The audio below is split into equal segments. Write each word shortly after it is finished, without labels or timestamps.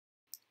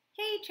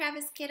Hey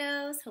Travis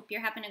kiddos, hope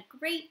you're having a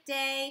great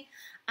day.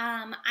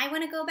 I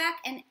want to go back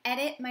and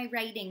edit my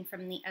writing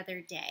from the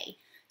other day.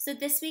 So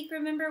this week,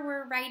 remember,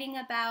 we're writing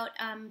about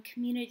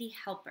community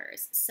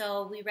helpers.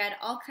 So we read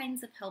all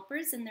kinds of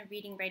helpers in the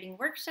Reading Writing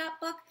Workshop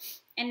book,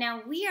 and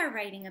now we are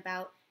writing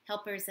about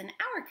helpers in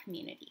our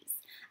communities.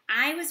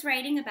 I was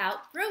writing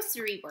about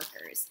grocery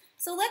workers.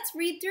 So let's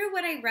read through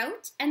what I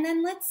wrote, and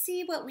then let's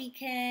see what we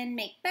can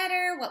make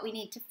better, what we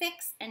need to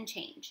fix and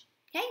change.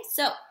 Okay,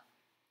 so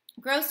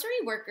grocery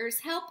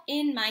workers help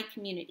in my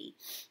community.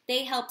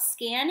 They help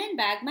scan and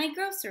bag my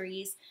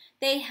groceries.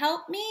 They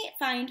help me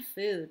find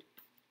food.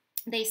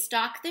 They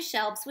stock the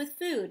shelves with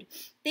food.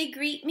 They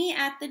greet me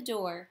at the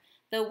door.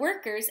 The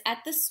workers at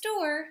the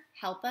store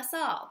help us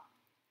all.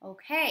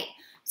 Okay,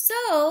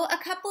 so a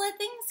couple of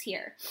things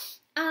here.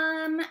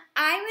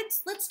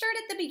 Let's start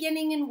at the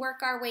beginning and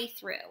work our way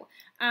through.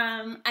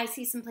 I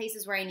see some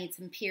places where I need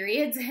some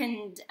periods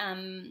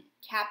and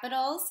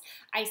capitals.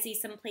 I see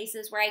some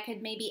places where I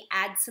could maybe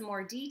add some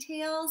more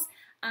details.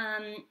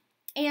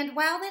 And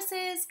while this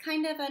is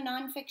kind of a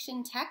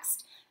nonfiction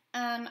text,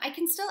 I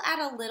can still add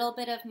a little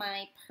bit of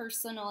my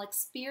personal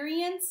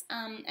experience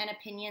and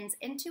opinions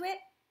into it.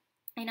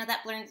 I know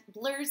that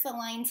blurs the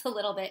lines a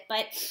little bit,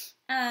 but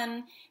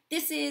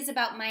this is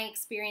about my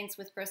experience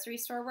with grocery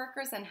store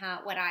workers and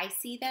what I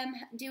see them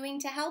doing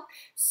to help.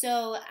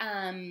 So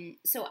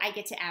I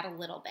get to add a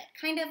little bit,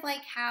 kind of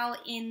like how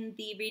in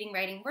the Reading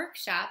Writing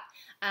Workshop,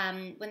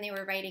 when they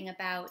were writing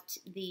about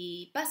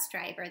the bus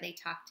driver, they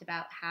talked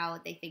about how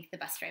they think the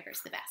bus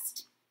driver's the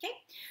best. Okay,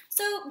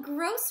 so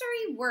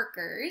grocery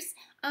workers,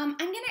 I'm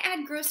going to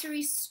add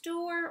grocery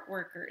store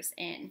workers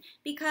in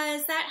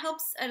because that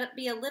helps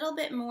be a little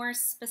bit more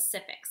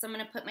specific. So I'm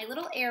going to put my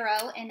little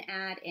arrow and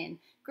add in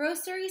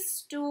grocery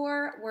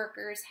store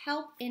workers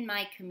help in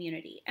my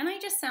community. And I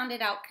just sounded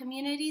out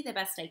community the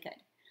best I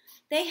could.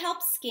 They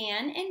help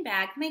scan and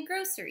bag my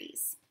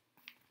groceries.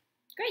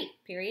 Great,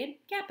 period,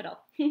 capital.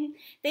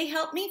 They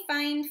help me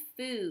find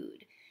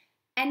food.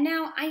 And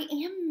now I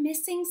am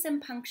missing some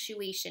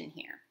punctuation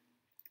here.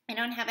 I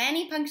don't have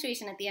any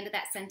punctuation at the end of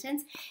that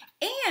sentence.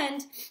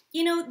 And,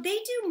 you know, they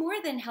do more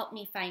than help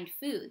me find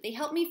food. They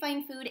help me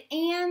find food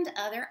and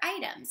other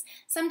items.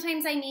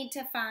 Sometimes I need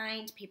to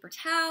find paper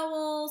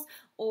towels,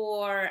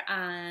 or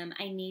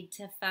I need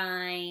to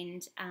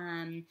find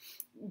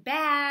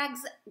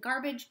bags,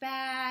 garbage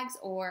bags,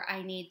 or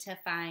I need to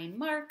find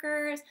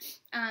markers.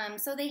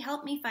 So they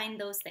help me find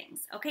those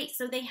things. Okay,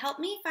 so they help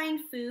me find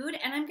food,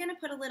 and I'm going to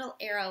put a little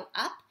arrow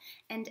up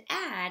and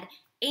add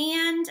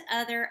and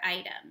other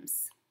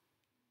items.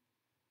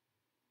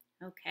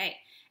 Okay,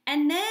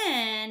 and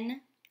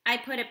then I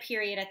put a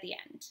period at the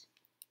end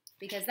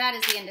because that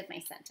is the end of my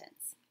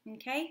sentence.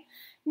 Okay,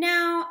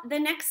 now the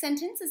next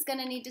sentence is going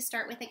to need to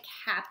start with a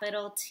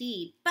capital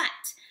T, but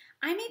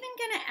I'm even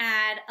going to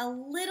add a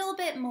little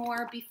bit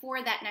more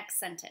before that next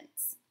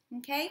sentence.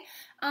 Okay,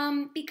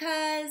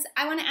 because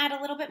I want to add a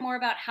little bit more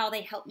about how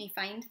they help me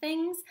find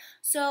things.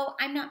 So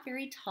I'm not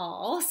very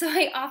tall, so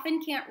I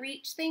often can't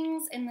reach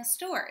things in the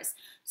stores.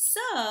 So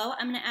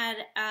I'm going to add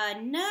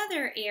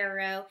another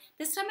arrow.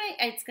 This time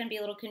it's going to be a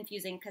little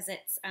confusing because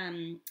it's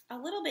a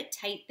little bit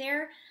tight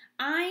there.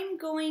 I'm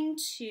going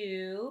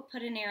to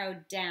put an arrow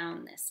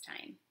down this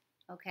time.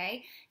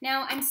 Okay,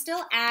 now I'm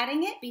still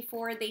adding it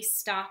before they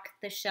stock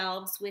the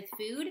shelves with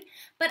food,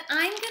 but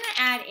I'm going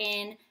to add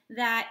in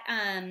that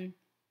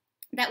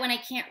that when I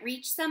can't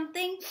reach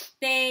something,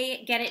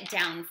 they get it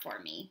down for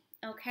me,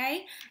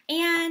 okay?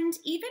 And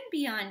even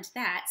beyond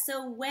that,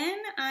 so when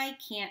I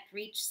can't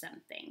reach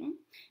something,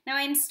 now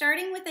I'm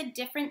starting with a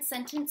different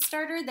sentence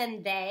starter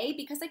than they,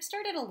 because I've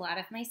started a lot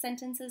of my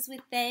sentences with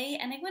they,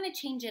 and I want to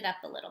change it up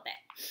a little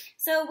bit.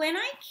 So when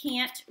I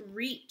can't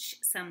reach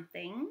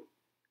something,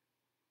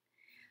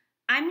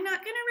 I'm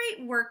not going to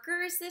write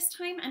workers this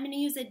time. I'm going to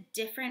use a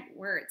different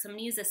word. So I'm going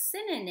to use a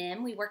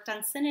synonym. We worked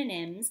on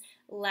synonyms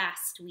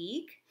last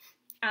week.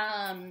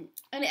 And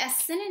a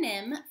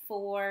synonym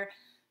for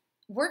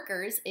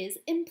workers is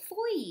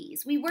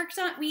employees. We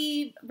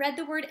read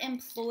the word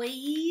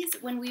employees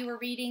when we were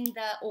reading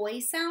the oi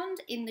sound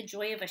in The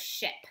Joy of a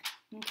Ship.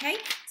 Okay,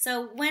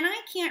 so when I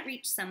can't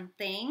reach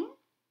something,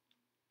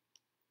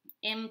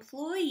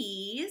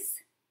 employees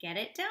get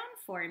it down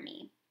for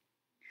me.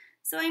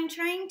 So I'm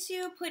trying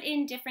to put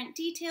in different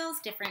details,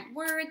 different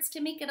words to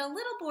make it a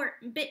little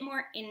bit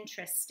more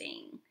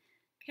interesting.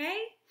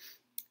 Okay?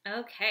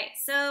 Okay,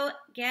 so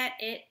get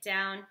it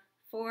down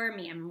for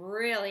me. I'm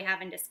really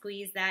having to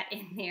squeeze that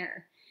in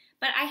there.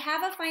 But I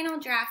have a final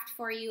draft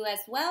for you as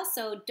well,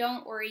 so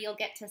don't worry, you'll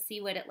get to see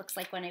what it looks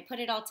like when I put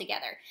it all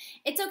together.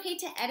 It's okay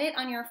to edit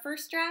on your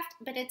first draft,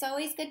 but it's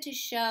always good to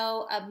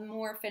show a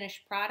more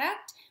finished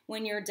product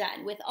when you're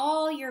done with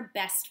all your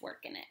best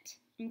work in it.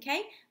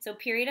 Okay, so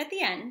period at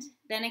the end,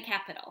 then a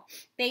capital.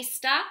 They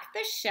stock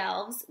the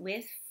shelves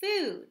with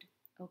food.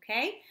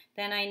 Okay,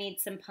 then I need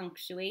some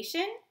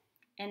punctuation.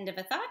 End of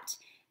a thought,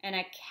 and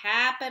a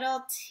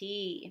capital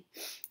T.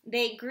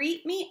 They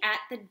greet me at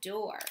the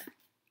door.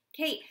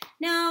 Okay,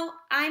 now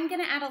I'm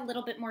going to add a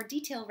little bit more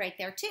detail right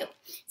there too.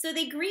 So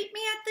they greet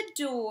me at the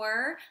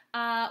door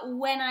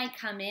when I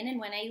come in and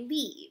when I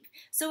leave.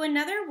 So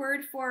another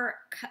word for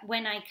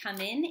when I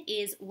come in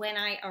is when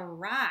I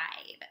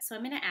arrive. So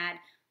I'm going to add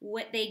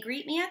what they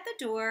greet me at the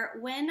door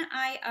when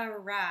I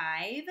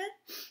arrive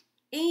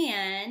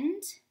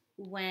and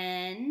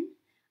when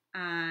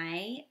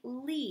I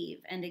leave.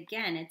 And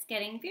again, it's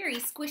getting very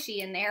squishy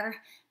in there,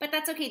 but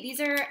that's okay.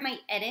 These are my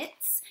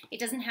edits. It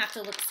doesn't have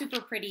to look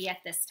super pretty at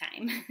this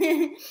time.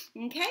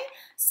 Okay,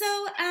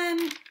 so now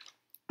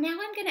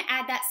I'm going to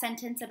add that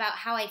sentence about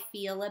how I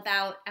feel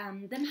about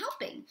them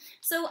helping.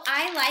 So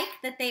I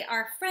like that they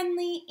are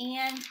friendly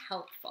and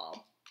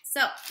helpful.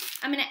 So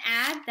I'm going to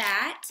add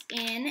that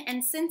in,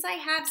 and since I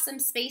have some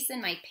space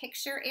in my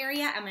picture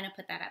area, I'm going to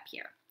put that up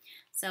here.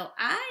 So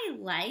I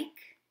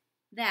like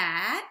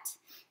that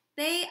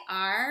they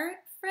are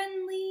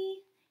friendly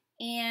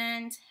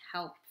and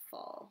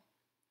helpful.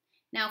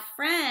 Now,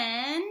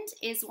 friend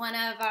is one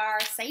of our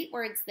sight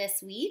words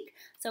this week.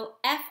 So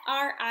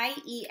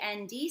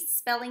F-R-I-E-N-D,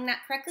 spelling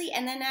that correctly,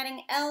 and then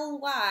adding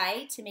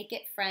L-Y to make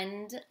it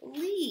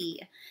friendly.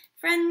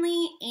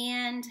 Friendly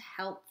and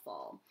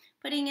helpful.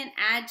 Putting in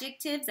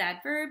adjectives,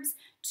 adverbs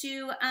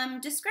to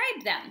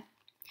describe them.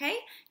 Okay,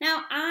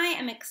 now I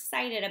am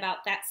excited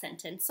about that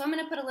sentence, so I'm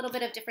going to put a little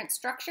bit of different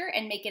structure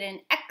and make it an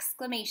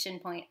exclamation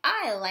point.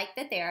 I like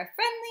that they are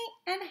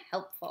friendly and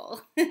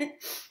helpful.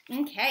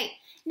 Okay,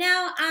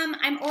 now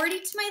I'm already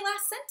to my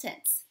last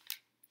sentence.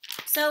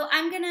 So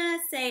I'm going to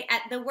say,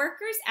 at the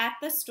workers at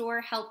the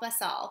store help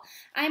us all.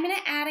 I'm going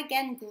to add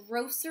again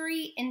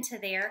grocery into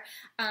there.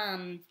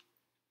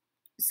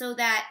 So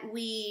that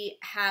we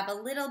have a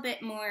little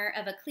bit more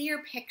of a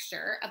clear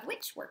picture of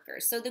which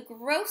workers. So the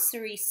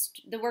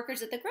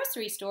workers at the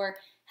grocery store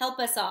help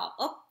us all.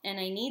 Oh, and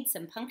I need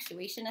some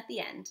punctuation at the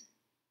end.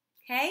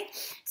 Okay,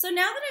 so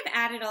now that I've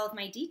added all of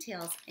my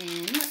details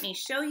in, let me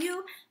show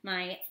you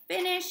my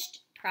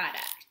finished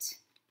product.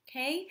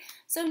 Okay,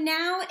 so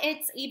now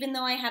it's, even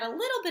though I had a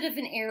little bit of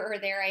an error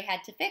there I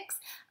had to fix,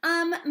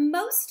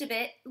 most of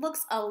it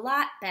looks a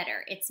lot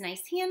better. It's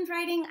nice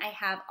handwriting. I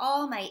have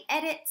all my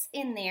edits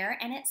in there,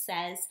 and it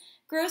says,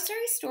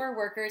 grocery store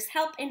workers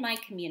help in my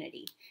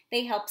community.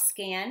 They help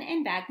scan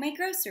and bag my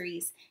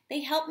groceries. They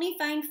help me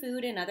find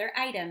food and other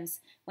items.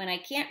 When I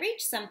can't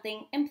reach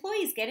something,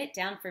 employees get it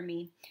down for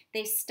me.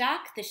 They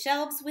stock the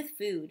shelves with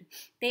food.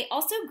 They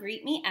also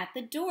greet me at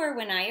the door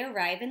when I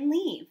arrive and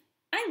leave.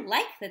 I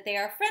like that they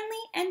are friendly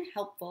and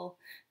helpful.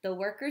 The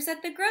workers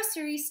at the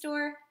grocery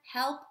store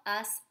help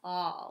us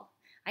all.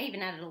 I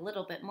even added a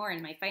little bit more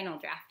in my final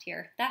draft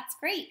here. That's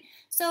great.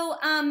 So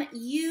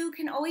you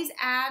can always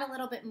add a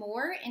little bit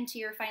more into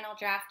your final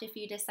draft if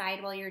you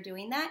decide while you're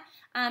doing that.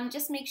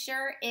 Just make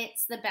sure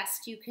it's the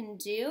best you can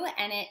do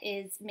and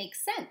it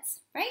makes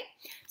sense, right?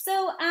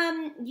 So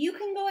you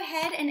can go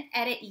ahead and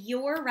edit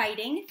your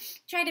writing.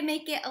 Try to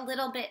make it a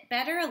little bit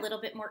better, a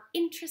little bit more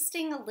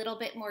interesting, a little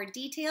bit more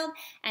detailed,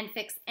 and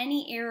fix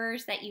any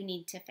errors that you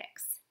need to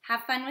fix.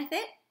 Have fun with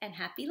it and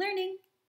happy learning.